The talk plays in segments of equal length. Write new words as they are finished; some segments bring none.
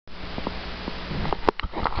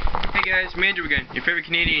guys, Andrew again, your favorite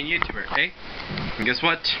Canadian YouTuber, eh? And guess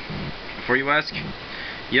what? Before you ask,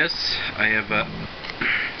 yes, I have,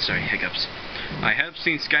 sorry, hiccups. I have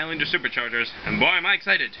seen Skylander Superchargers, and boy am I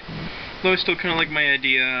excited! Though I still kinda like my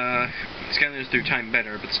idea, Skylanders through time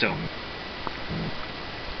better, but still.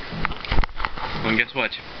 Well, and guess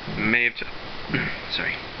what? May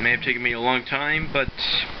have taken me a long time, but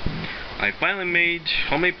I finally made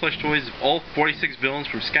homemade plush toys of all 46 villains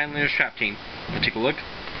from Skylander's Trap Team. Wanna take a look?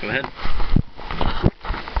 Go ahead.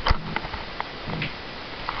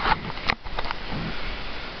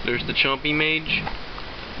 There's the Chompy Mage.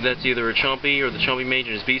 That's either a Chompy or the Chompy Mage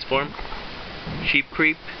in his beast form. Sheep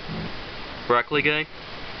Creep. Broccoli Guy.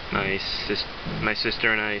 My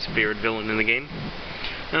sister and I's favorite villain in the game.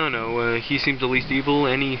 I don't know, he seems the least evil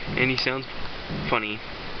and he sounds funny.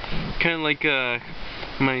 Kinda like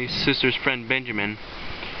my sister's friend Benjamin,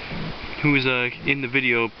 who's in the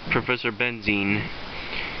video Professor Benzine.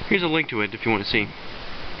 Here's a link to it if you want to see.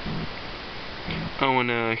 I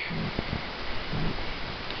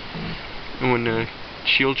want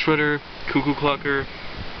Shield Shredder, Cuckoo Clocker,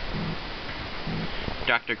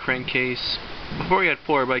 Dr. Crankcase. Before he had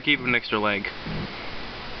 4, but I gave him an extra leg.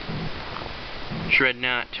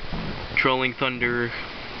 Shrednut, Trolling Thunder,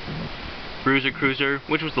 Bruiser Cruiser,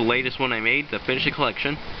 which was the latest one I made, the finished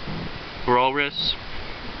collection, Walrus,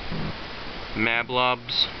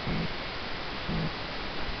 Mablobs,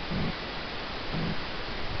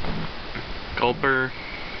 Gulper,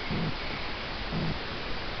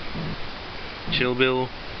 Chillbill,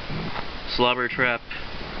 Slobber Trap,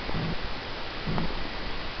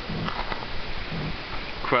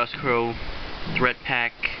 Crosscrow, Threat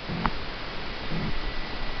Pack.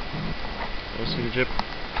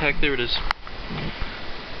 There it is.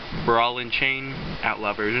 Brawl and Chain,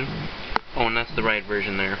 Outlaw version. Oh, and that's the right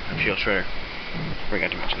version there of Shield Shredder.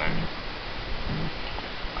 Forgot to mention that.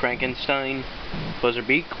 Frankenstein,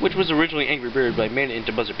 Buzzerbeak, which was originally Angry Bird, but I made it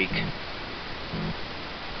into Buzzerbeak.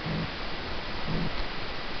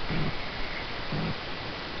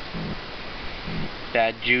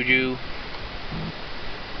 Bad Juju,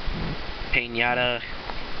 Pinata,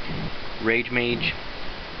 Rage Mage,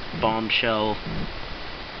 Bombshell,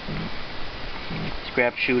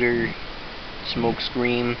 Scrap Shooter, Smoke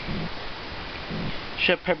Scream,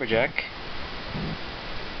 Chef Pepperjack,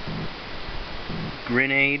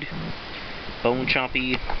 Grenade, Bone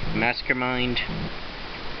Chompy, Mastermind,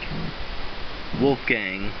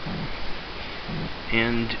 Wolfgang,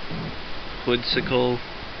 and Hoodsicle,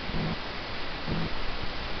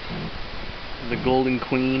 the Golden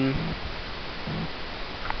Queen,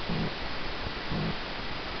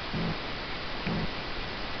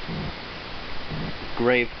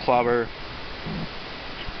 Grave Clobber,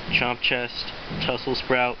 Chomp Chest, Tussle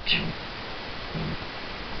Sprout,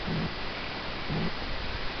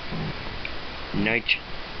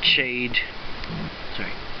 Nightshade,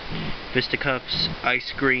 Fisticuffs,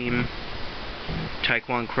 Ice Cream,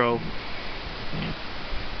 Taekwon Crow,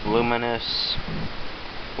 Luminous,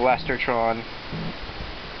 Blastertron,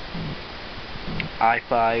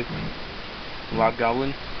 I-5,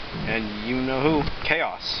 Lobgoblin, and you know who,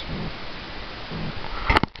 Chaos.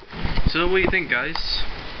 So what do you think, guys?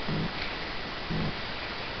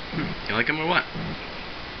 You like them or what?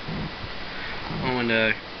 Oh, and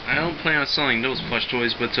I don't plan on selling those plush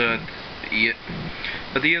toys, but the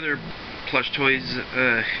other plush toys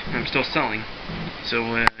I'm still selling.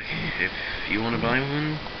 So if you want to buy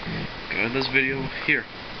one, go to this video here.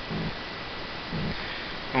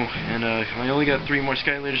 Oh, and I only got 3 more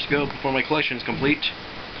Skylanders to go before my collection is complete.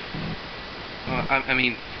 I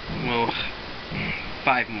mean, well,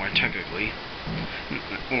 5 more technically,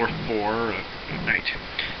 or 4. Alright,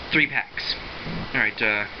 3 packs. Alright,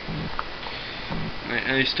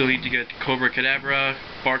 I still need to get Cobra Cadabra,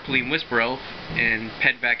 Barkley and Whisper Elf, and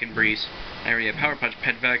Pedvac and Breeze. I already have Power Punch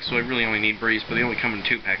Pedvac, so I really only need Breeze, but they only come in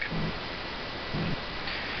 2-pack.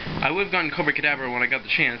 I would have gotten Cobra Cadabra when I got the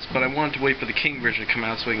chance, but I wanted to wait for the King version to come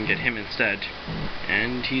out so I can get him instead.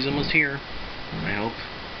 And he's almost here, I hope.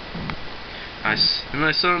 And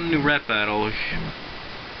I saw a new rap battle.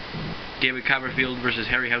 David Copperfield versus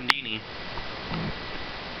Harry Houdini.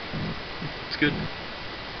 It's good.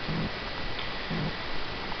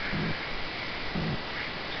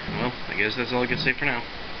 Well, I guess that's all I can say for now.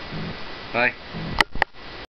 Bye.